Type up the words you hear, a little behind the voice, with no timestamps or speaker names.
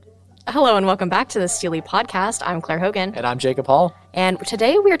Hello and welcome back to the STLI Podcast. I'm Claire Hogan. And I'm Jacob Hall. And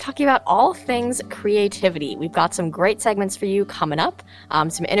today we are talking about all things creativity. We've got some great segments for you coming up.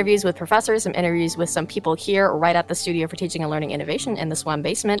 Some interviews with professors, some interviews with some people here right at the Studio for Teaching and Learning Innovation in the SWAM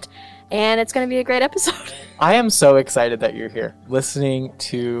basement. And it's going to be a great episode. I am so excited that you're here listening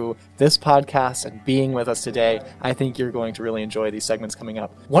to this podcast and being with us today. I think you're going to really enjoy these segments coming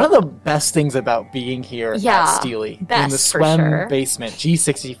up. One of the best things about being here at STLI in the SWAM basement,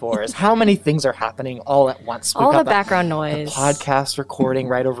 G64, is how many things are happening all at once. All the background noise. The podcast recording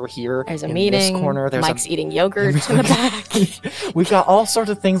right over here. There's a in meeting. This corner. There's Mike's eating yogurt in the back. We've got all sorts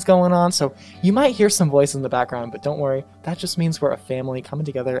of things going on, so you might hear some voice in the background, but don't worry. That just means we're a family coming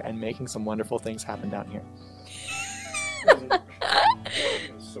together and making some wonderful things happen down here.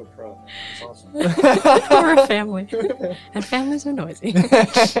 So proud. It's awesome. We're a family. And families are noisy.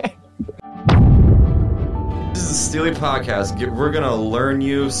 This is the STLI Podcast. We're going to learn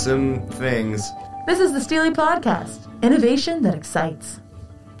you some things. This is the STLI Podcast. Innovation that excites.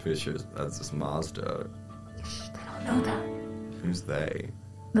 Fishers, that's just Mazda. Shh, they don't know that. Who's they?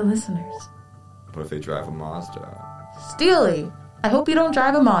 The listeners. What if they drive a Mazda? STLI. I hope you don't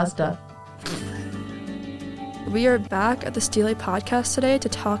drive a Mazda. We are back at the STLI Podcast today to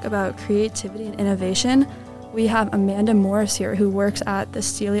talk about creativity and innovation. We have Amanda Morris here, who works at the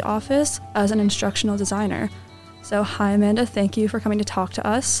STLI office as an instructional designer. So hi, Amanda. Thank you for coming to talk to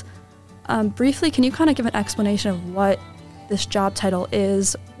us. Briefly, can you kind of give an explanation of what this job title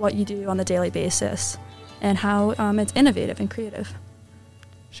is, what you do on the daily basis, and how it's innovative and creative?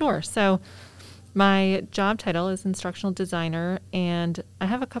 Sure. So my job title is instructional designer, and I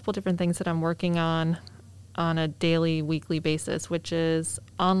have a couple different things that I'm working on a daily, weekly basis, which is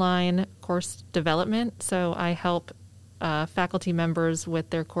online course development. So I help faculty members with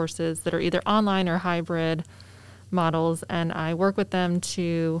their courses that are either online or hybrid models, and I work with them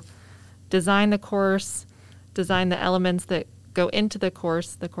to design the course, design the elements that go into the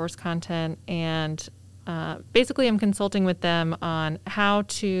course content, and basically I'm consulting with them on how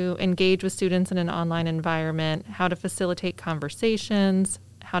to engage with students in an online environment, how to facilitate conversations,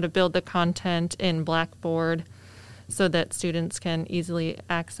 how to build the content in Blackboard so that students can easily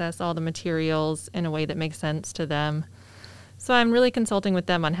access all the materials in a way that makes sense to them. So I'm really consulting with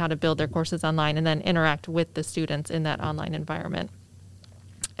them on how to build their courses online and then interact with the students in that online environment.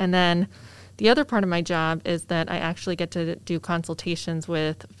 And then the other part of my job is that I actually get to do consultations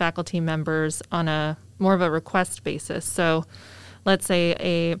with faculty members on a more of a request basis. So let's say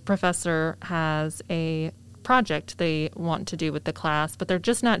a professor has a project they want to do with the class, but they're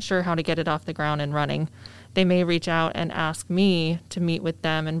just not sure how to get it off the ground and running. They may reach out and ask me to meet with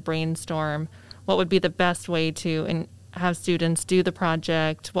them and brainstorm what would be the best way to have students do the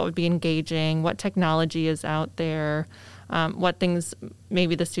project, what would be engaging, what technology is out there, what things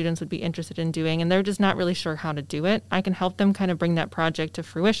maybe the students would be interested in doing, and they're just not really sure how to do it. I can help them kind of bring that project to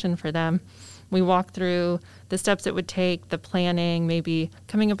fruition for them. We walk through the steps it would take, the planning, maybe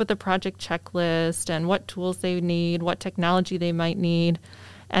coming up with a project checklist and what tools they need, what technology they might need.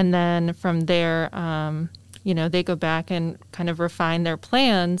 And then from there, they go back and kind of refine their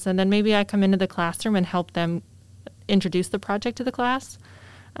plans. And then maybe I come into the classroom and help them introduce the project to the class,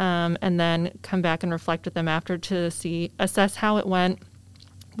 and then come back and reflect with them after to assess how it went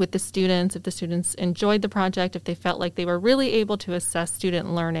with the students, if the students enjoyed the project, if they felt like they were really able to assess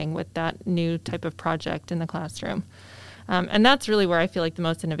student learning with that new type of project in the classroom. And that's really where I feel like the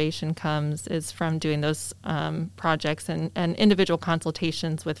most innovation comes, is from doing those projects and individual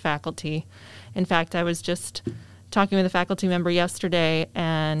consultations with faculty. In fact, I was just talking with a faculty member yesterday,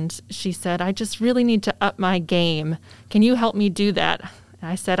 and she said, I just really need to up my game. Can you help me do that? And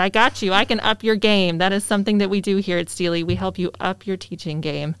I said, I got you. I can up your game. That is something that we do here at STLI. We help you up your teaching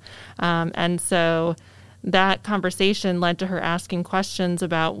game. And so that conversation led to her asking questions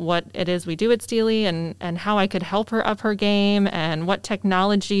about what it is we do at STLI and how I could help her up her game, and what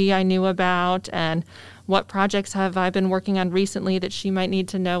technology I knew about, and what projects have I been working on recently that she might need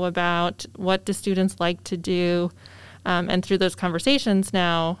to know about, what do students like to do. And through those conversations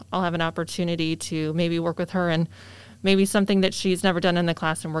now, I'll have an opportunity to maybe work with her, and maybe something that she's never done in the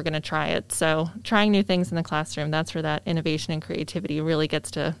classroom, we're going to try it. So trying new things in the classroom, that's where that innovation and creativity really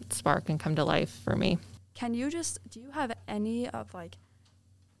gets to spark and come to life for me. Do you have any of,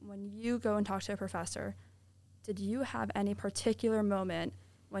 when you go and talk to a professor, did you have any particular moment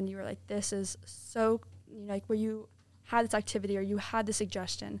when you were like, this is so, where you had this activity or you had the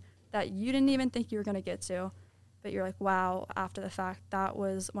suggestion that you didn't even think you were going to get to, but you're like, wow, after the fact, that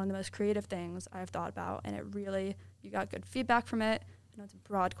was one of the most creative things I've thought about, and it really, you got good feedback from it? I know it's a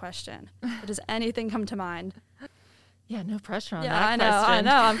broad question, but does anything come to mind? Yeah, no pressure on yeah, that question. I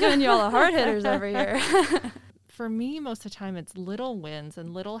know. I'm giving you all the hard hitters over here. For me, most of the time, it's little wins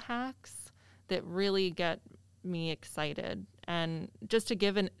and little hacks that really get me excited. And just to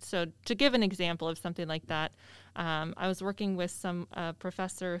give an example of something like that, I was working with some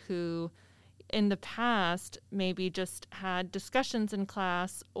professor who in the past maybe just had discussions in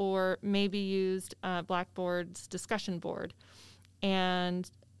class or maybe used Blackboard's discussion board. And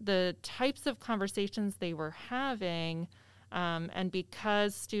the types of conversations they were having, and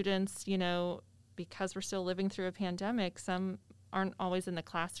because students, because we're still living through a pandemic, some aren't always in the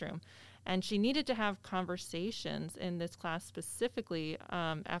classroom. And she needed to have conversations in this class, specifically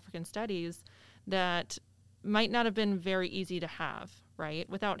African Studies, that might not have been very easy to have, right,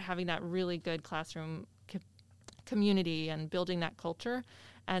 without having that really good classroom community and building that culture.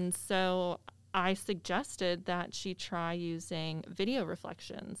 And so I suggested that she try using video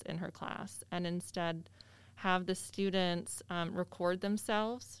reflections in her class and instead have the students record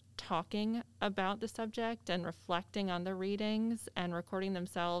themselves talking about the subject and reflecting on the readings and recording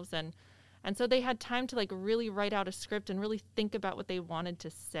themselves. And so they had time to really write out a script and really think about what they wanted to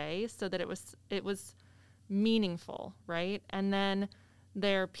say so that it was meaningful, right? And then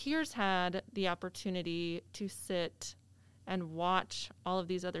their peers had the opportunity to sit and watch all of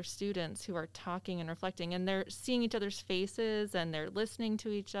these other students who are talking and reflecting, and they're seeing each other's faces and they're listening to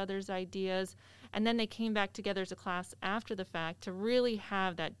each other's ideas. And then they came back together as a class after the fact to really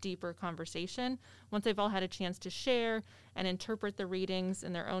have that deeper conversation once they've all had a chance to share and interpret the readings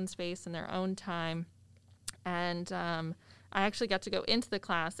in their own space and their own time. And I actually got to go into the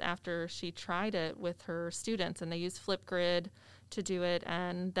class after she tried it with her students, and they used Flipgrid to do it.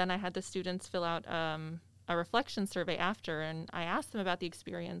 And then I had the students fill out a reflection survey after, and I asked them about the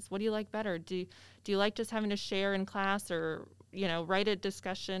experience. What do you like better? Do you like just having to share in class, or write a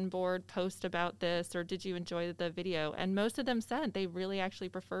discussion board post about this, or did you enjoy the video? And most of them said they really actually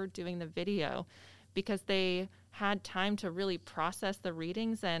preferred doing the video because they had time to really process the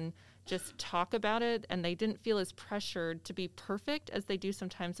readings and just talk about it, and they didn't feel as pressured to be perfect as they do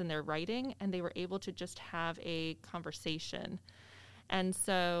sometimes in their writing, and they were able to just have a conversation. And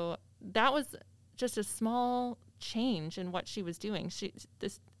so that was just a small change in what she was doing.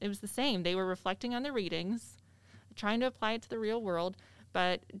 It was the same. They were reflecting on the readings, trying to apply it to the real world,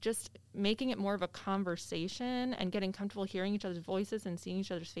 but just making it more of a conversation and getting comfortable hearing each other's voices and seeing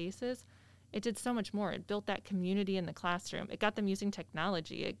each other's faces. It did so much more. It built that community in the classroom. It got them using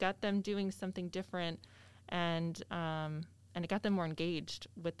technology. It got them doing something different, and it got them more engaged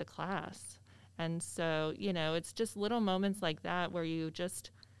with the class. And so, it's just little moments like that where you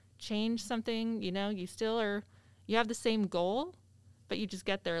just change something. You have the same goal, but you just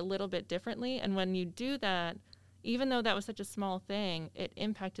get there a little bit differently. And when you do that, even though that was such a small thing, it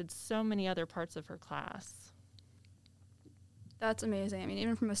impacted so many other parts of her class. That's amazing. I mean,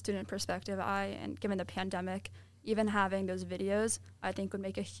 even from a student perspective, and given the pandemic, even having those videos, I think would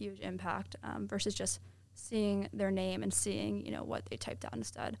make a huge impact versus just seeing their name and seeing, what they typed out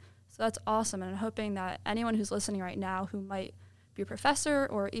instead. So that's awesome. And I'm hoping that anyone who's listening right now who might be a professor,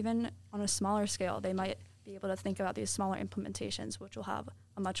 or even on a smaller scale, they might be able to think about these smaller implementations, which will have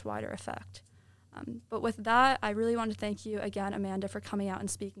a much wider effect. But with that, I really want to thank you again, Amanda, for coming out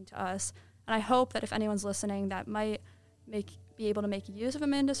and speaking to us. And I hope that if anyone's listening that might be able to make use of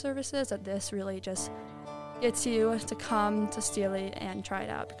Amanda's services, that this really just gets you to come to STLI and try it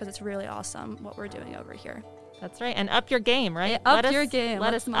out, because it's really awesome what we're doing over here. That's right. And up your game, right? Yeah, up your game.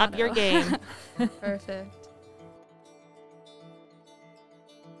 Let us up your game. Perfect.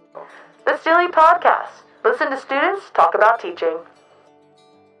 The STLI Podcast. Listen to students talk about teaching.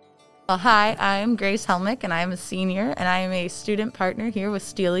 Well, hi, I'm Grace Helmick, and I am a senior, and I am a student partner here with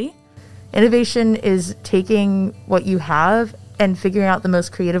STLI. Innovation is taking what you have and figuring out the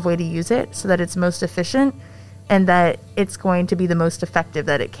most creative way to use it so that it's most efficient and that it's going to be the most effective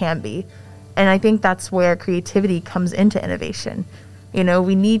that it can be. And I think that's where creativity comes into innovation.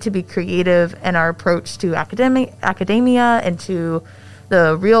 We need to be creative in our approach to academia and to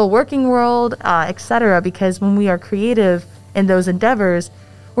the real working world, etc., because when we are creative in those endeavors,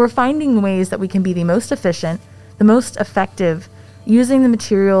 we're finding ways that we can be the most efficient, the most effective, using the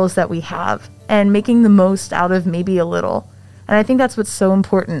materials that we have and making the most out of maybe a little. And I think that's what's so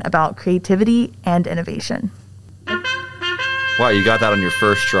important about creativity and innovation. Wow, you got that on your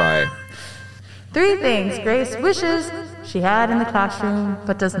first try. 3 things Grace wishes she had in the classroom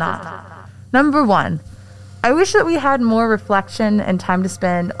but does not. Number 1, I wish that we had more reflection and time to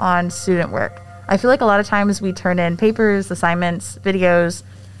spend on student work. I feel like a lot of times we turn in papers, assignments, videos,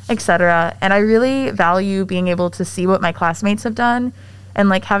 etc. And I really value being able to see what my classmates have done and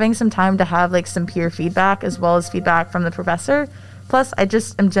like having some time to have like some peer feedback as well as feedback from the professor. Plus, I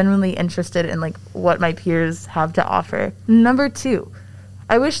just am genuinely interested in like what my peers have to offer. Number 2,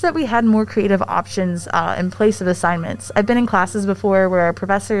 I wish that we had more creative options in place of assignments. I've been in classes before where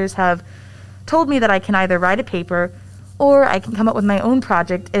professors have told me that I can either write a paper or I can come up with my own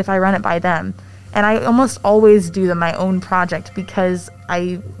project if I run it by them. And I almost always do my own project because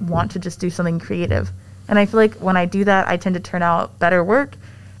I want to just do something creative. And I feel like when I do that, I tend to turn out better work,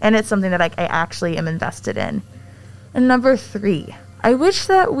 and it's something that I actually am invested in. And number 3, I wish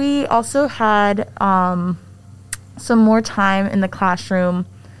that we also had some more time in the classroom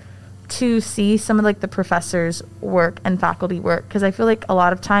to see some of like the professors' work and faculty work, because I feel like a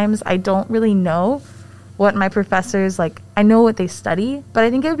lot of times I don't really know what my professors, like, I know what they study, but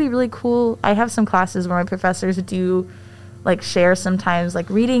I think it would be really cool. I have some classes where my professors do like share sometimes like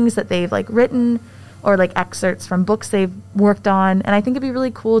readings that they've like written or like excerpts from books they've worked on, and I think it'd be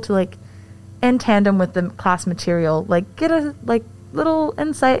really cool to like in tandem with the class material like get a like little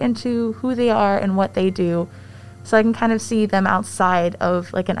insight into who they are and what they do, so I can kind of see them outside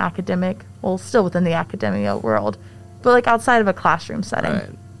of like an academic, well, still within the academia world, but like outside of a classroom setting. Right.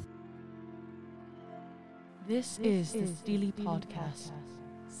 This is the STLI Podcast.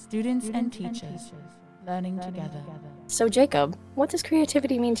 Students and teachers learning together. So, Jacob, what does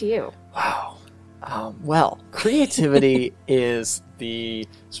creativity mean to you? Wow. Well, creativity is the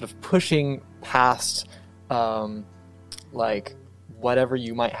sort of pushing past like whatever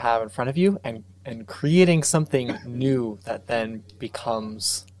you might have in front of you and creating something new that then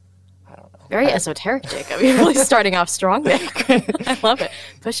becomes, I don't know. Very esoteric, Jacob. You're really starting off strong there. I love it.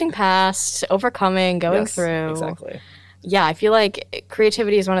 Pushing past, overcoming, going through. Exactly. Yeah, I feel like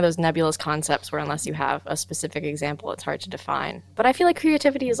creativity is one of those nebulous concepts where unless you have a specific example, it's hard to define. But I feel like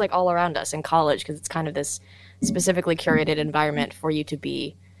creativity is like all around us in college because it's kind of this specifically curated environment for you to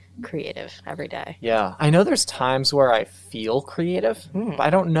be creative every day. Yeah. I know there's times where I feel creative, but I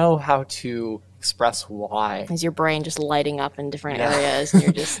don't know how to express why. Is your brain just lighting up in different areas and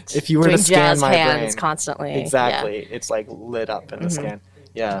you're just if you were doing to scan jazz my hands brain constantly. Exactly. Yeah. It's like lit up in the scan.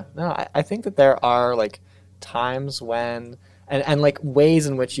 Yeah. No, I think that there are like times when and like ways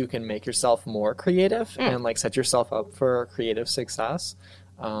in which you can make yourself more creative and like set yourself up for creative success.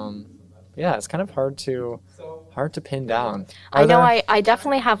 Yeah, it's kind of hard to pin down. I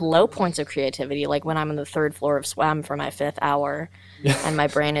definitely have low points of creativity, like when I'm on the 3rd floor of SWAM for my 5th hour and my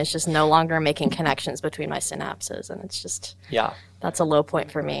brain is just no longer making connections between my synapses, and it's just, that's a low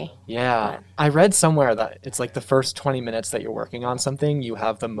point for me. Yeah. But I read somewhere that it's like the first 20 minutes that you're working on something, you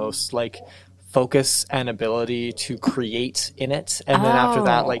have the most like focus and ability to create in it, and then after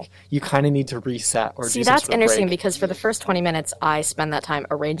that, like, you kind of need to reset or see, that's interesting because for the first 20 minutes I spend that time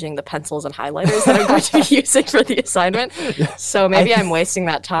arranging the pencils and highlighters that I'm going to be using for the assignment. So maybe I'm wasting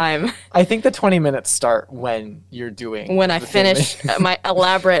that time. I think the 20 minutes start when you're doing when I finish my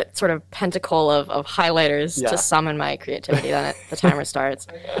elaborate sort of pentacle of highlighters to summon my creativity, then the timer starts.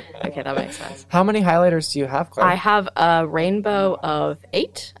 Okay, that makes sense. How many highlighters do you have, Claire? I have a rainbow of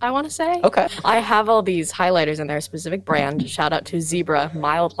 8, I want to say. Okay. I have all these highlighters in their specific brand. Shout out to Zebra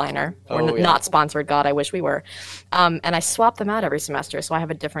Mild Liner. We're not sponsored. God, I wish we were. And I swap them out every semester, so I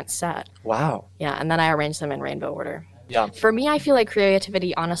have a different set. Wow. Yeah, and then I arrange them in rainbow order. Yeah. For me, I feel like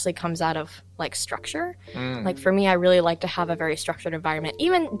creativity honestly comes out of like structure. Like for me, I really like to have a very structured environment,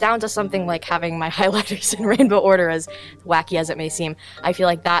 even down to something like having my highlighters in rainbow order, as wacky as it may seem. I feel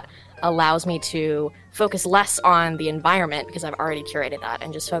like that allows me to focus less on the environment because I've already curated that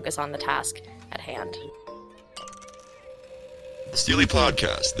and just focus on the task at hand. STLI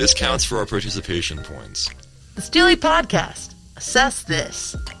Podcast. This counts for our participation points. The STLI Podcast. Assess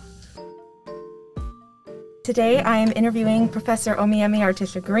this. Today I am interviewing Professor Omiemi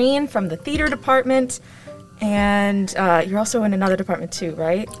Artesia Green from the theater department, and you're also in another department too,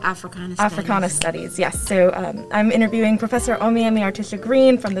 right? Africana Studies, yes. So I'm interviewing Professor Omiemi Artesia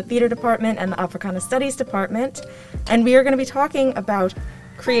Green from the theater department and the Africana Studies department, and we are going to be talking about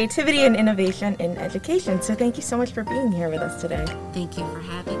creativity and innovation in education. So thank you so much for being here with us today. Thank you for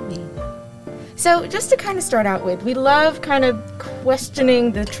having me. So just to kind of start out with, we love kind of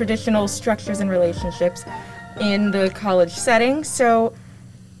questioning the traditional structures and relationships in the college setting. So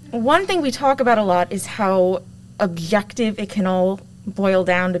one thing we talk about a lot is how objective it can all boil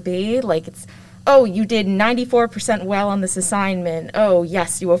down to be. Like it's, oh, you did 94% well on this assignment. Oh,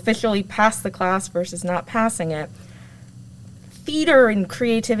 yes, you officially passed the class versus not passing it. Theater and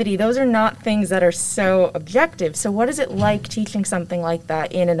creativity, those are not things that are so objective. So what is it like teaching something like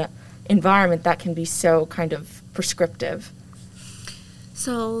that in an environment that can be so kind of prescriptive?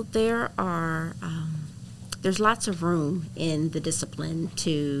 So there are there's lots of room in the discipline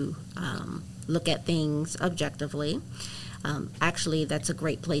to look at things objectively. Actually, that's a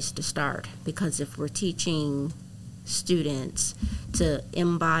great place to start, because if we're teaching students to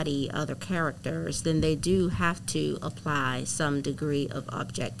embody other characters, then they do have to apply some degree of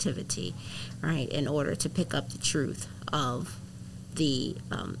objectivity, right, in order to pick up the truth of the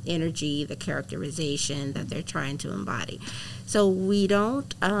energy, the characterization that they're trying to embody. So we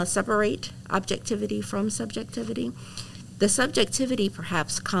don't separate objectivity from subjectivity. The subjectivity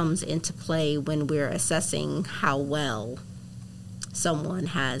perhaps comes into play when we're assessing how well someone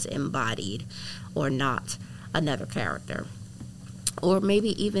has embodied or not another character, or maybe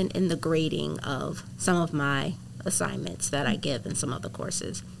even in the grading of some of my assignments that I give in some of the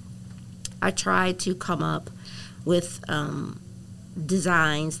courses. I try to come up with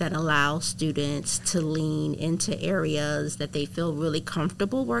designs that allow students to lean into areas that they feel really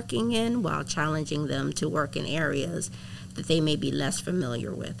comfortable working in, while challenging them to work in areas that they may be less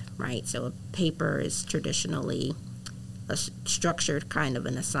familiar with, right? So a paper is traditionally a structured kind of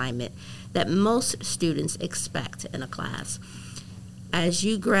an assignment that most students expect in a class. As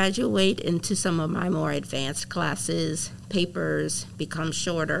you graduate into some of my more advanced classes, papers become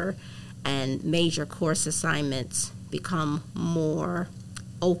shorter and major course assignments become more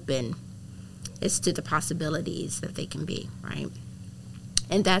open as to the possibilities that they can be, right?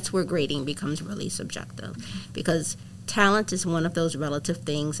 And that's where grading becomes really subjective, because talent is one of those relative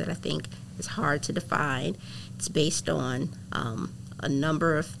things that I think is hard to define. It's based on a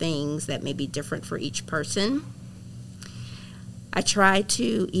number of things that may be different for each person. I try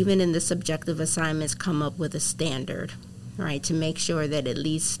to, even in the subjective assignments, come up with a standard, right, to make sure that at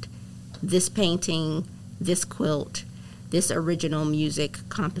least this painting, this quilt, this original music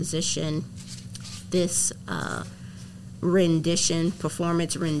composition, this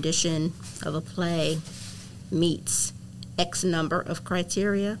performance rendition of a play meets X number of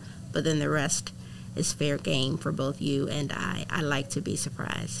criteria, but then the rest is fair game for both you and I. I like to be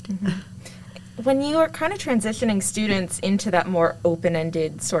surprised. Mm-hmm. When you are kind of transitioning students into that more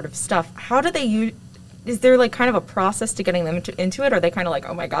open-ended sort of stuff, how do they is there like kind of a process to getting them into it? Or are they kind of like,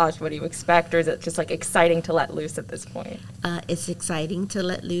 oh my gosh, what do you expect? Or is it just like exciting to let loose at this point? It's exciting to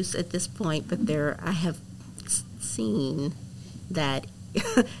let loose at this point, but I have seen that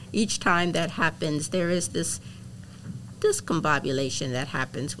each time that happens, there is this discombobulation that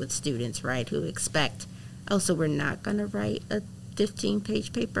happens with students, right, who expect, oh, so we're not going to write a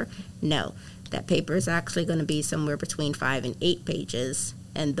 15-page paper? No, that paper is actually going to be somewhere between 5 and 8 pages,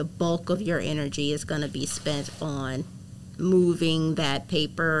 and the bulk of your energy is going to be spent on moving that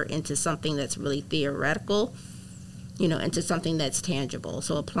paper into something that's really theoretical, into something that's tangible,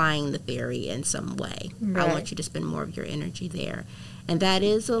 so applying the theory in some way. Right. I want you to spend more of your energy there. And that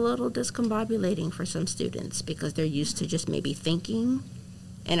is a little discombobulating for some students, because they're used to just maybe thinking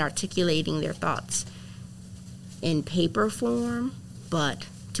and articulating their thoughts in paper form, but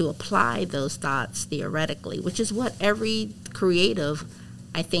to apply those thoughts theoretically, which is what every creative,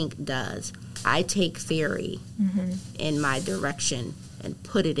 I think, does. I take theory in my direction and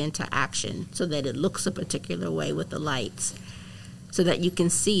put it into action so that it looks a particular way with the lights, so that you can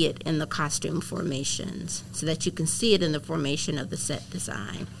see it in the costume formations, so that you can see it in the formation of the set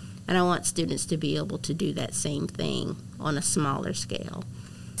design. And I want students to be able to do that same thing on a smaller scale.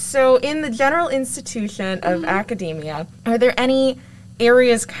 So in the general institution of academia, are there any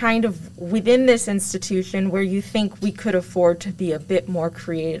areas kind of within this institution where you think we could afford to be a bit more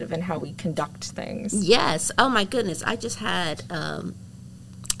creative in how we conduct things? Yes. Oh, my goodness. I just had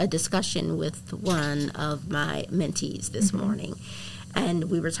a discussion with one of my mentees this morning, and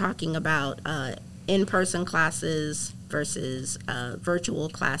we were talking about in-person classes versus virtual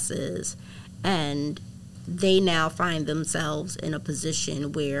classes, and they now find themselves in a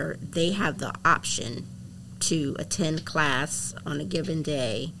position where they have the option to attend class on a given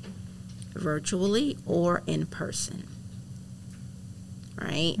day virtually or in person,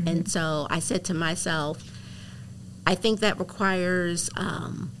 right? And so I said to myself, I think that requires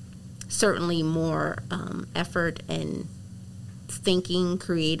certainly more effort and thinking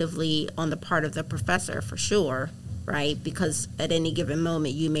creatively on the part of the professor, for sure, right? Because at any given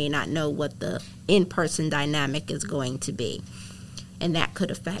moment, you may not know what the in-person dynamic is going to be, and that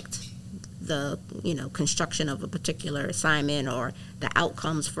could affect the construction of a particular assignment or the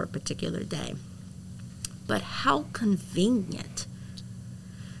outcomes for a particular day. But how convenient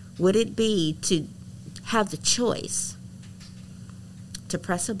would it be to have the choice to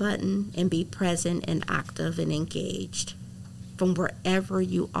press a button and be present and active and engaged from wherever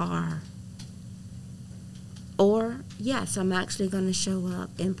you are Or, yes, I'm actually going to show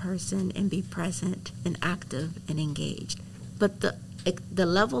up in person and be present and active and engaged. But the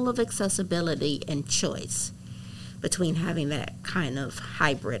level of accessibility and choice between having that kind of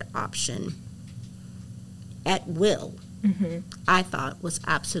hybrid option at will, I thought was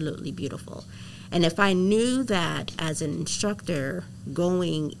absolutely beautiful. And if I knew that as an instructor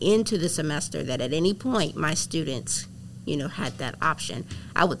going into the semester that at any point my students, had that option,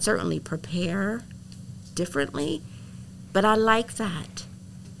 I would certainly prepare differently. But I like that.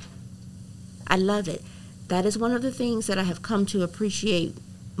 I love it. That is one of the things that I have come to appreciate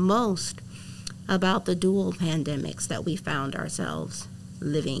most about the dual pandemics that we found ourselves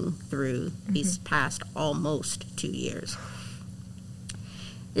living through these past almost 2 years,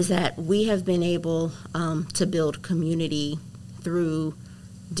 is that we have been able to build community through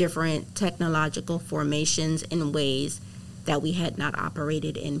different technological formations in ways that we had not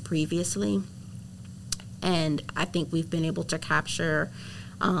operated in previously. And I think we've been able to capture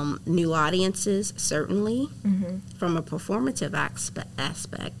new audiences, certainly, from a performative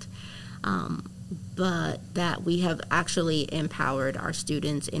aspect, but that we have actually empowered our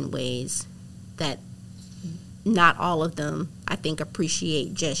students in ways that not all of them, I think,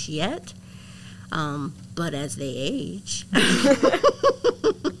 appreciate just yet. But as they age,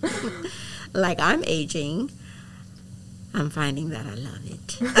 like I'm aging, I'm finding that I love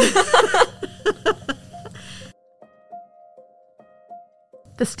it.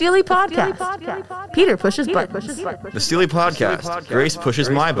 The STLI Podcast. Peter pushes buttons. The STLI Podcast. Grace pushes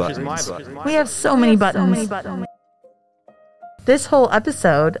my buttons. We have so many buttons. This whole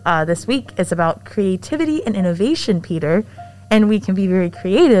episode this week is about creativity and innovation, Peter. And we can be very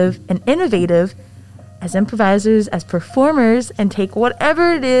creative and innovative as improvisers, as performers, and take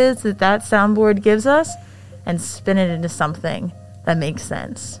whatever it is that soundboard gives us and spin it into something that makes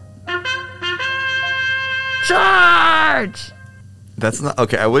sense. Charge! That's not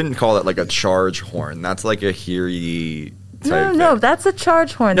okay. I wouldn't call that like a charge horn. That's like a hear ye type No, thing. that's a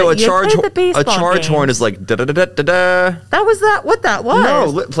charge horn. No, a charge horn horn is like da da da da da da. That was what that was.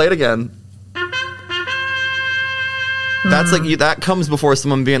 No, play it again. That's like that comes before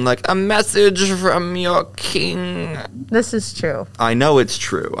someone being like a message from your king. This is true. I know it's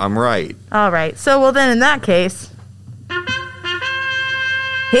true. I'm right. All right. So well then in that case,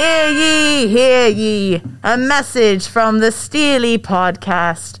 hear ye, a message from the STLI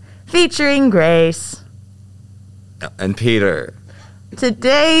Podcast featuring Grace. And Peter.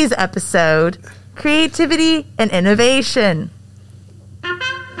 Today's episode, creativity and innovation.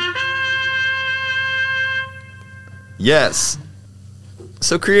 Yes.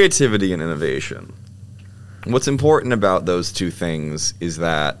 So creativity and innovation. What's important about those two things is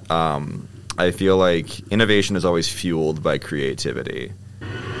that I feel like innovation is always fueled by creativity.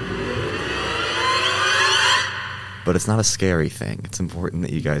 But it's not a scary thing. It's important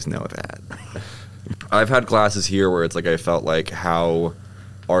that you guys know that. I've had classes here where it's like I felt like how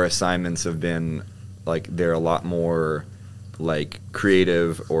our assignments have been, like they're a lot more like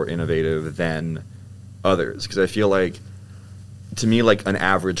creative or innovative than others. Because I feel like, to me, like an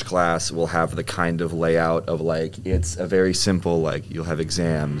average class will have the kind of layout of like, it's a very simple, like you'll have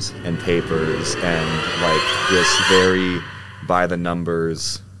exams and papers and like this very by the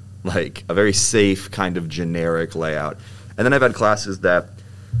numbers, like a very safe kind of generic layout. And then I've had classes that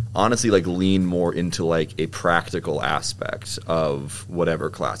honestly like lean more into like a practical aspect of whatever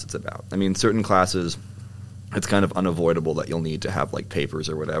class it's about. I mean, certain classes, it's kind of unavoidable that you'll need to have like papers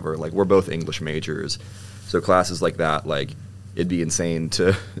or whatever. Like we're both English majors, so classes like that, like it'd be insane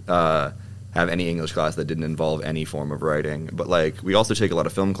to have any English class that didn't involve any form of writing. But like we also take a lot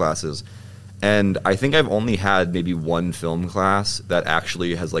of film classes, and I think I've only had maybe one film class that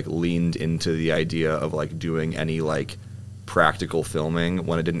actually has like leaned into the idea of like doing any like practical filming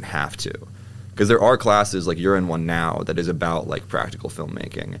when it didn't have to. Because there are classes, like you're in one now, that is about like practical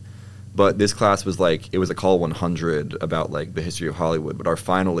filmmaking. But this class was like, it was a Call 100 about like the history of Hollywood. But our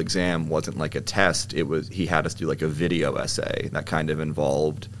final exam wasn't like a test. It was, he had us do like a video essay that kind of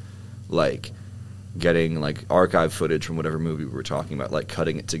involved like getting like archive footage from whatever movie we were talking about, like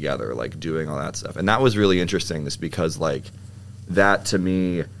cutting it together, like doing all that stuff. And that was really interesting, just because like that to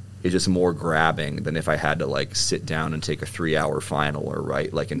me is just more grabbing than if I had to like sit down and take a 3-hour final or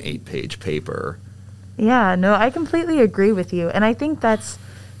write like an 8-page paper. Yeah, no, I completely agree with you. And I think that's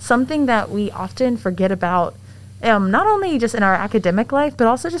something that we often forget about, not only just in our academic life, but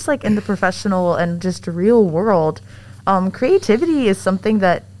also just like in the professional and just real world. Creativity is something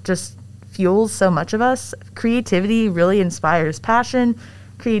that just fuels so much of us. Creativity really inspires passion.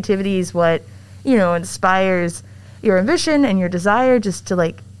 Creativity is what, inspires your ambition and your desire just to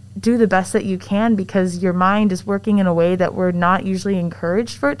like do the best that you can because your mind is working in a way that we're not usually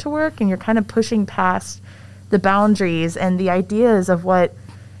encouraged for it to work, and you're kind of pushing past the boundaries and the ideas of what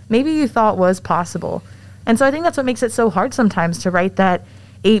maybe you thought was possible. And so I think that's what makes it so hard sometimes to write that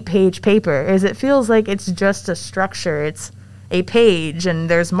 8-page paper, is it feels like it's just a structure. It's a page and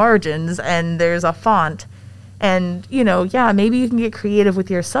there's margins and there's a font. And, maybe you can get creative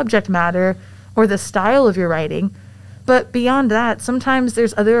with your subject matter or the style of your writing. But beyond that, sometimes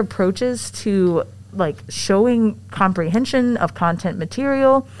there's other approaches to showing comprehension of content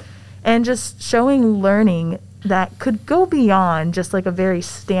material and just showing learning that could go beyond just a very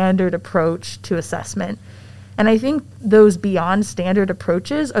standard approach to assessment. And I think those beyond standard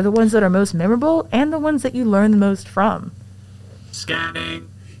approaches are the ones that are most memorable and the ones that you learn the most from. Scanning.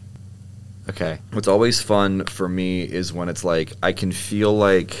 Okay. What's always fun for me is when it's I can feel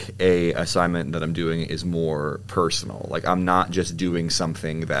like a assignment that I'm doing is more personal. I'm not just doing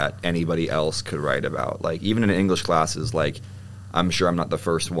something that anybody else could write about. Even in English classes, I'm sure I'm not the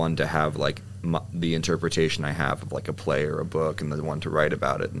first one to have the interpretation I have of a play or a book and the one to write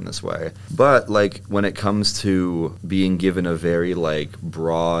about it in this way. But when it comes to being given a very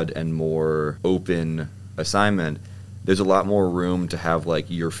broad and more open assignment, there's a lot more room to have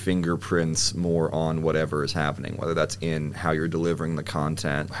your fingerprints more on whatever is happening, whether that's in how you're delivering the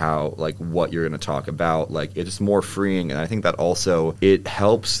content, how what you're going to talk about. It's more freeing, and I think that also it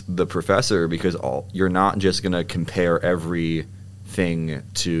helps the professor because you're not just going to compare everything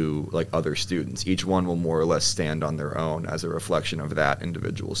to other students. Each one will more or less stand on their own as a reflection of that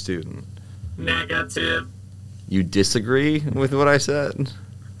individual student. Negative. You disagree with what I said?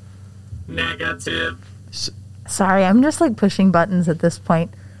 Negative. Sorry, I'm just pushing buttons at this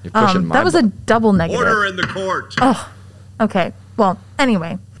point. You're pushing my that was a double negative. Order in the court. Oh, okay. Well,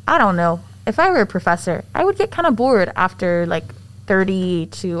 anyway, I don't know. If I were a professor, I would get kind of bored after 30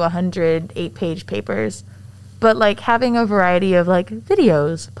 to 100 8-page papers. But having a variety of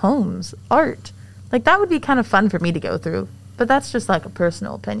videos, poems, art, that would be kind of fun for me to go through. But that's just a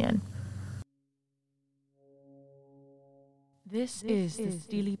personal opinion. This is the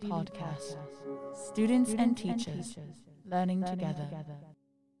STLI Podcast. Students and teachers learning together.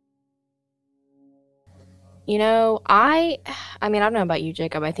 I don't know about you,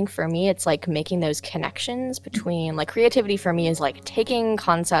 Jacob. I think for me, it's making those connections between creativity for me is taking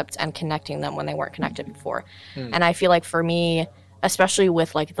concepts and connecting them when they weren't connected before. And I feel for me, especially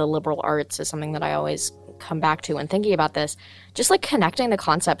with the liberal arts is something that I always come back to when thinking about this, just connecting the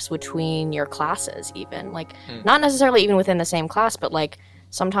concepts between your classes even, not necessarily even within the same class, but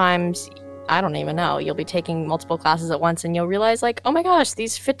sometimes, I don't even know, you'll be taking multiple classes at once and you'll realize oh my gosh,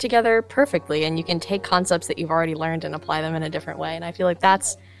 these fit together perfectly, and you can take concepts that you've already learned and apply them in a different way. And I feel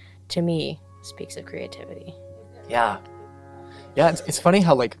that's, to me, speaks of creativity. Yeah, it's funny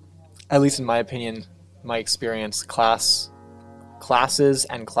how at least in my opinion, my experience, classes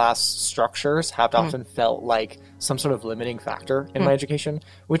and class structures have often felt like some sort of limiting factor in my education,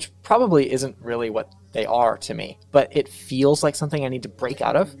 which probably isn't really what they are to me, but it feels like something I need to break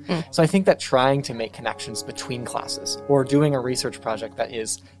out of. So I think that trying to make connections between classes or doing a research project that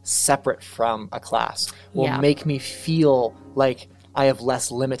is separate from a class will make me feel like I have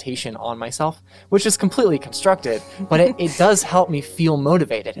less limitation on myself, which is completely constructed, but it does help me feel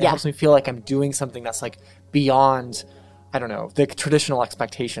motivated. It helps me feel like I'm doing something that's beyond, I don't know, the traditional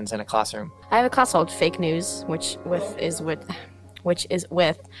expectations in a classroom. I have a class called Fake News, which is with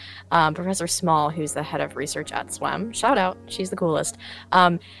Professor Small, who's the head of research at SWEM. Shout out, she's the coolest.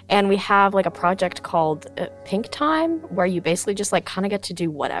 And we have a project called Pink Time, where you basically just kind of get to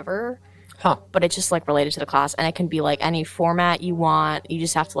do whatever, but it's just related to the class, and it can be any format you want. You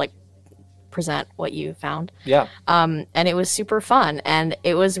just have to present what you found. Yeah. And it was super fun, and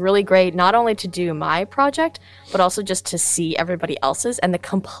it was really great not only to do my project, but also just to see everybody else's and the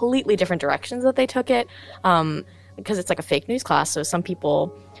completely different directions that they took it. Because it's a fake news class, so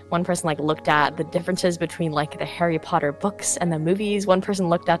one person looked at the differences between the Harry Potter books and the movies. One person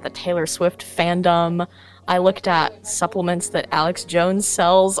looked at the Taylor Swift fandom. I looked at supplements that Alex Jones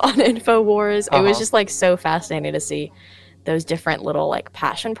sells on InfoWars. It was just so fascinating to see those different little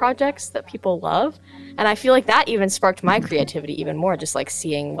passion projects that people love. And I feel that even sparked my creativity even more, just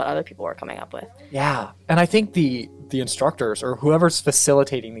seeing what other people were coming up with. Yeah. And I think the instructors or whoever's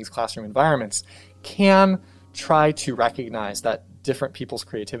facilitating these classroom environments can try to recognize that different people's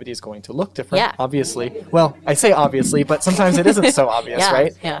creativity is going to look different, obviously. Well, I say obviously, but sometimes it isn't so obvious,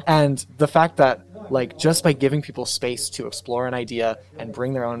 right? Yeah. And the fact that just by giving people space to explore an idea and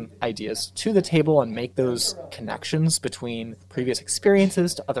bring their own ideas to the table and make those connections between previous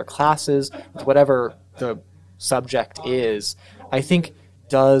experiences to other classes, with whatever the subject is, I think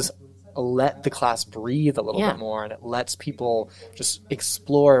does let the class breathe a little bit more, and it lets people just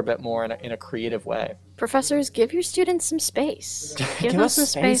explore a bit more in a creative way. Professors, give your students some space. Give us some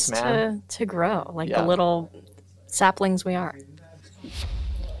space to grow, like the little saplings we are.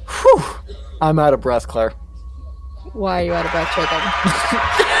 Whew. I'm out of breath, Claire. Why are you out of breath, Jacob?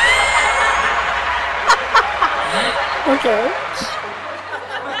 Okay.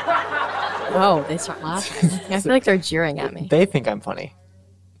 Oh, they start laughing. I feel like they're jeering at me. They think I'm funny.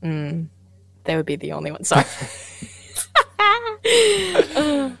 They would be the only one. Sorry.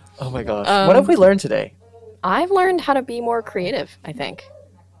 Oh my gosh. What have we learned today? I've learned how to be more creative, I think.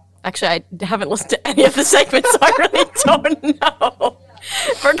 Actually, I haven't listened to any of the segments, so I really don't know.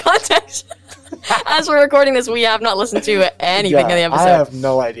 For context, as we're recording this, we have not listened to anything in the episode. I have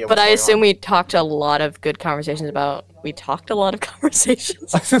no idea But I assume we talked a lot of good conversations about... We talked a lot of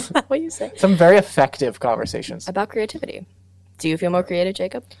conversations. Is that what you say? Some very effective conversations. About creativity. Do you feel more creative,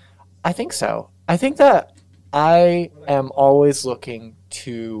 Jacob? I think so. I think that I am always looking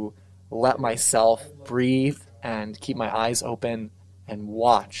to let myself breathe and keep my eyes open and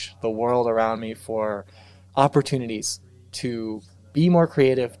watch the world around me for opportunities to be more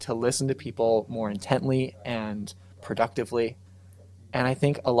creative, to listen to people more intently and productively. And I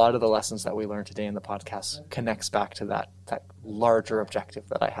think a lot of the lessons that we learned today in the podcast connects back to that larger objective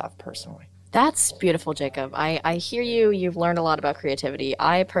that I have personally. That's beautiful, Jacob. I hear you. You've learned a lot about creativity.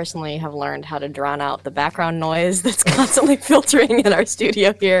 I personally have learned how to drown out the background noise that's constantly filtering in our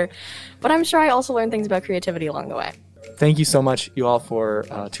studio here. But I'm sure I also learned things about creativity along the way. Thank you so much, you all, for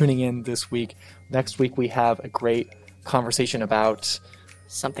tuning in this week. Next week, we have a great conversation about...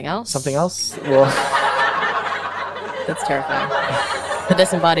 Something else? Something else? Well... That's terrifying. The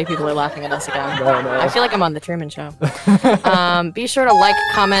disembodied people are laughing at us again. No. I feel like I'm on The Truman Show. Be sure to like,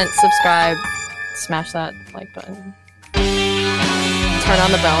 comment, subscribe, smash that like button. Turn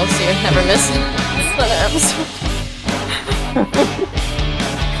on the bell so you never miss another episode.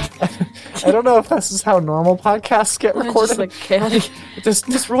 I don't know if this is how normal podcasts get recorded. Just like chaotic.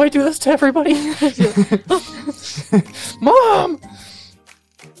 Does Roy do this to everybody? Mom!